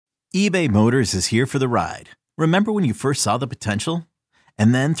eBay Motors is here for the ride. Remember when you first saw the potential?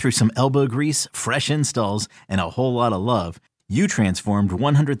 And then through some elbow grease, fresh installs, and a whole lot of love, you transformed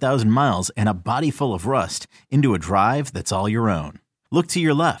 100,000 miles and a body full of rust into a drive that's all your own. Look to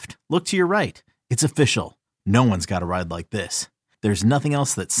your left. Look to your right. It's official. No one's got a ride like this. There's nothing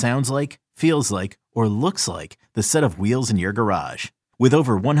else that sounds like, feels like, or looks like the set of wheels in your garage. With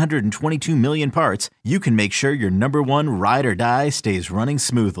over 122 million parts, you can make sure your number one ride or die stays running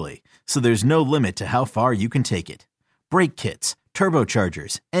smoothly. So there's no limit to how far you can take it. Brake kits,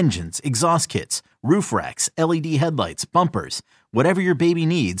 turbochargers, engines, exhaust kits, roof racks, LED headlights, bumpers, whatever your baby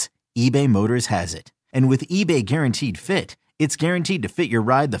needs, eBay Motors has it. And with eBay Guaranteed Fit, it's guaranteed to fit your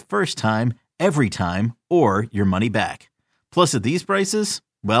ride the first time, every time, or your money back. Plus at these prices,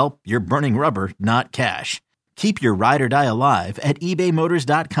 well, you're burning rubber, not cash. Keep your ride or die alive at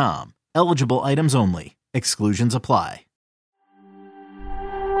ebaymotors.com. Eligible items only. Exclusions apply.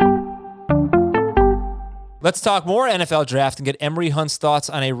 Let's talk more NFL draft and get Emory Hunt's thoughts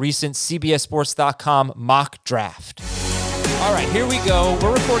on a recent CBSSports.com mock draft. All right, here we go.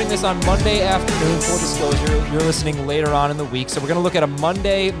 We're recording this on Monday afternoon, full disclosure. You're listening later on in the week. So we're going to look at a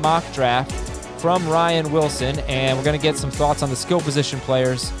Monday mock draft from Ryan Wilson, and we're going to get some thoughts on the skill position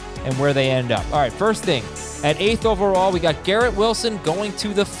players and where they end up. All right, first thing, at 8th overall, we got Garrett Wilson going to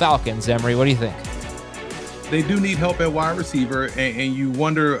the Falcons. Emory, what do you think? They do need help at wide receiver, and you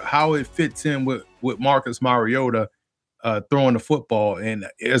wonder how it fits in with Marcus Mariota throwing the football. And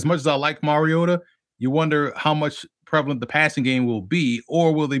as much as I like Mariota, you wonder how much prevalent the passing game will be,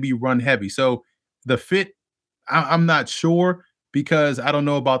 or will they be run heavy? So the fit, I'm not sure, because I don't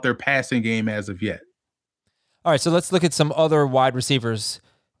know about their passing game as of yet. All right, so let's look at some other wide receivers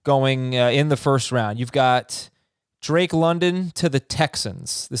going in the first round. You've got Drake London to the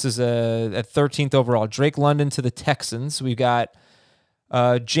Texans. This is at 13th overall. Drake London to the Texans. We've got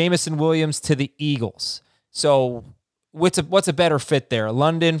Jameson Williams to the Eagles. So what's a better fit there?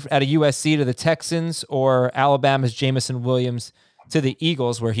 London at a USC to the Texans, or Alabama's Jameson Williams to the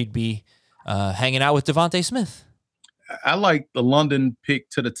Eagles, where he'd be hanging out with Devontae Smith? I like the London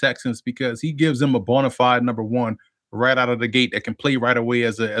pick to the Texans because he gives them a bona fide number one right out of the gate that can play right away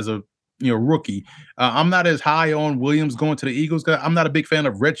as a rookie. I'm not as high on Williams going to the Eagles. I'm not a big fan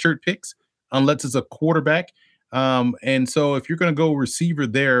of redshirt picks unless it's a quarterback. And so if you're going to go receiver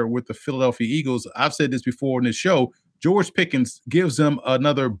there with the Philadelphia Eagles, I've said this before in this show, George Pickens gives them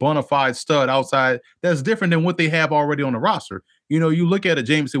another bona fide stud outside that's different than what they have already on the roster. You know, you look at a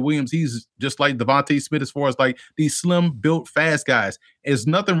Jameson Williams, he's just like Devontae Smith as far as like these slim built fast guys. There's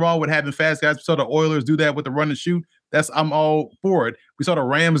nothing wrong with having fast guys. We saw the Oilers do that with the run and shoot. I'm all for it. We saw the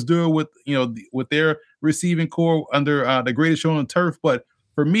Rams do it with their receiving core under the greatest show on turf. But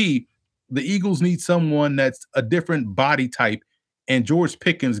for me, the Eagles need someone that's a different body type, and George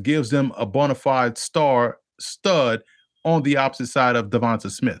Pickens gives them a bona fide stud on the opposite side of Devonta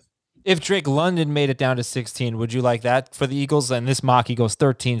Smith. If Drake London made it down to 16, would you like that for the Eagles? And this mock, he goes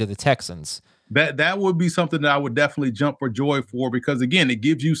 13 to the Texans. That would be something that I would definitely jump for joy for, because again, it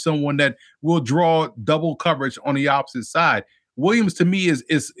gives you someone that will draw double coverage on the opposite side. Williams to me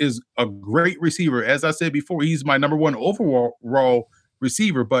is a great receiver. As I said before, he's my number one overall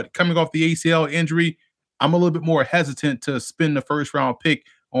receiver, but coming off the ACL injury, I'm a little bit more hesitant to spend the first round pick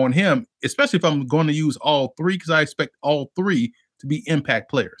on him, especially if I'm going to use all three, because I expect all three to be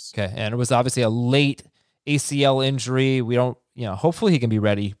impact players. Okay, and it was obviously a late ACL injury. We don't, hopefully he can be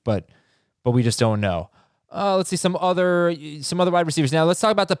ready, but we just don't know. Let's see some other wide receivers. Now let's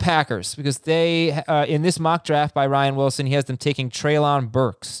talk about the Packers, because they in this mock draft by Ryan Wilson, he has them taking Treylon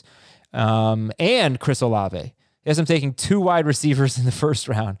Burks and Chris Olave. He has them taking 2 wide receivers in the first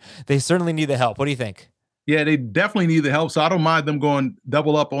round. They certainly need the help. What do you think? Yeah, they definitely need the help, so I don't mind them going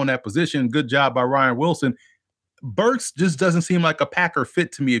double up on that position. Good job by Ryan Wilson. Burks just doesn't seem like a Packer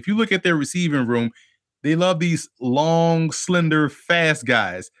fit to me. If you look at their receiving room, they love these long, slender, fast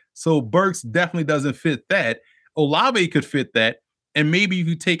guys. So Burks definitely doesn't fit that. Olave could fit that. And maybe if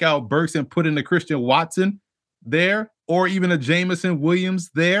you take out Burks and put in a Christian Watson there, or even a Jameson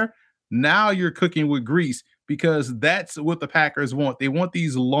Williams there, now you're cooking with grease, because that's what the Packers want. They want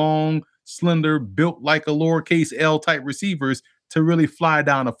these long, slender, built like a lowercase L type receivers to really fly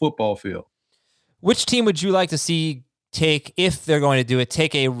down a football field. Which team would you like to see take, if they're going to do it,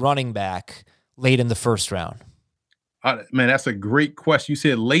 take a running back late in the first round? Man, that's a great question. You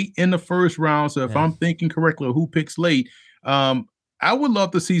said late in the first round. So if I'm thinking correctly, who picks late, I would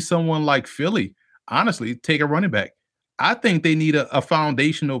love to see someone like Philly, honestly, take a running back. I think they need a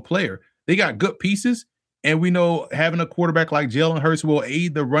foundational player. They got good pieces, and we know having a quarterback like Jalen Hurts will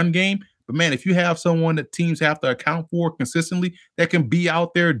aid the run game, But man, if you have someone that teams have to account for consistently that can be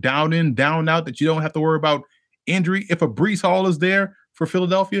out there down in, down out, that you don't have to worry about injury. If a Breece Hall is there for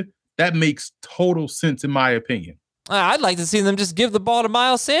Philadelphia, that makes total sense in my opinion. I'd like to see them just give the ball to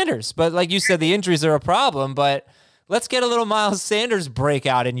Miles Sanders. But like you said, the injuries are a problem. But let's get a little Miles Sanders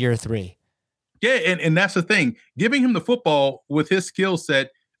breakout in year 3. Yeah, and that's the thing. Giving him the football with his skill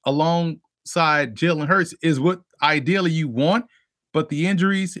set alongside Jalen Hurts is what ideally you want. But the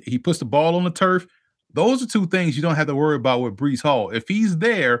injuries, he puts the ball on the turf. Those are two things you don't have to worry about with Breece Hall. If he's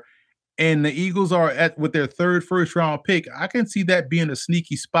there and the Eagles are with their 3rd first-round pick, I can see that being a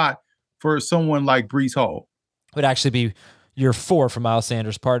sneaky spot for someone like Breece Hall. Would actually be year 4 for Miles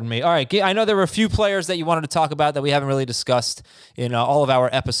Sanders, pardon me. All right, I know there were a few players that you wanted to talk about that we haven't really discussed in all of our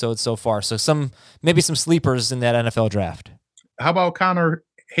episodes so far. So maybe some sleepers in that NFL draft. How about Connor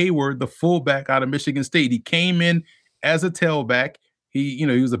Hayward, the fullback out of Michigan State? He came in as a tailback. He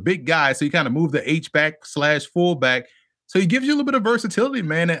was a big guy, so he kind of moved the H-back/fullback. So he gives you a little bit of versatility,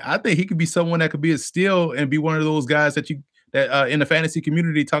 man. And I think he could be someone that could be a steal and be one of those guys that in the fantasy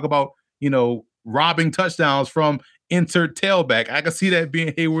community talk about, robbing touchdowns from insert tailback. I can see that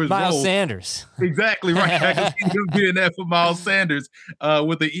being Hayward's Miles role. Sanders. Exactly right. I can see him being that for Miles Sanders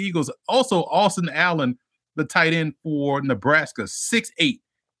with the Eagles. Also, Austin Allen, the tight end for Nebraska, 6'8",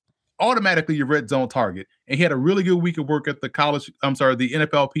 automatically your red zone target. And he had a really good week of work at the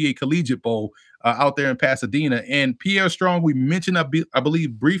NFLPA Collegiate Bowl out there in Pasadena. And Pierre Strong, we mentioned, I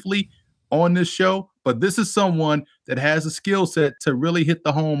believe, briefly on this show, but this is someone that has a skill set to really hit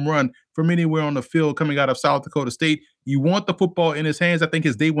the home run from anywhere on the field coming out of South Dakota State. You want the football in his hands. I think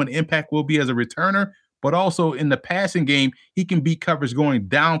his day 1 impact will be as a returner, but also in the passing game, he can beat coverage going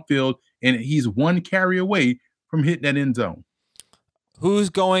downfield, and he's 1 carry away from hitting that end zone. Who's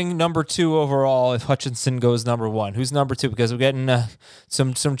going number 2 overall if Hutchinson goes number 1? Who's number 2? Because we're getting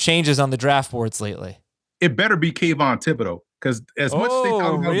some changes on the draft boards lately. It better be Kayvon Thibodeau, because as much as they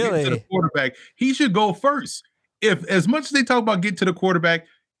talk about getting to the quarterback, he should go first. If as much as they talk about getting to the quarterback,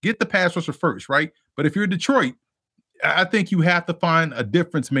 get the pass rusher first, right? But if you're Detroit, I think you have to find a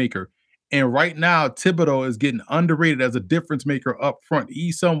difference maker. And right now, Thibodeau is getting underrated as a difference maker up front.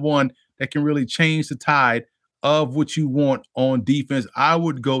 He's someone that can really change the tide of what you want on defense. I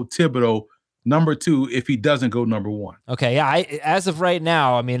would go Thibodeau number 2 if he doesn't go number 1. Okay, yeah. As of right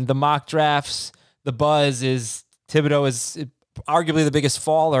now, I mean, the mock drafts, the buzz is Thibodeau is arguably the biggest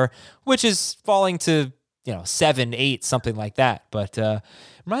faller, which is falling to 7, 8, something like that. But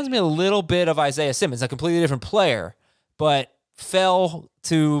reminds me a little bit of Isaiah Simmons, a completely different player, but fell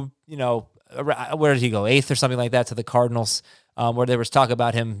to where did he go? 8th or something like that to the Cardinals, where there was talk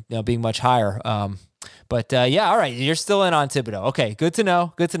about him being much higher. But all right, you're still in on Thibodeau. Okay, good to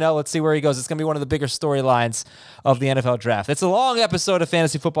know. Good to know. Let's see where he goes. It's going to be one of the bigger storylines of the NFL draft. It's a long episode of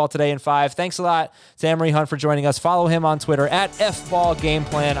Fantasy Football Today in 5. Thanks a lot to Emory Hunt for joining us. Follow him on Twitter at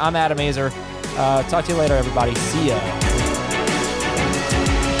FBallGamePlan. I'm Adam Azer. Talk to you later, everybody. See ya.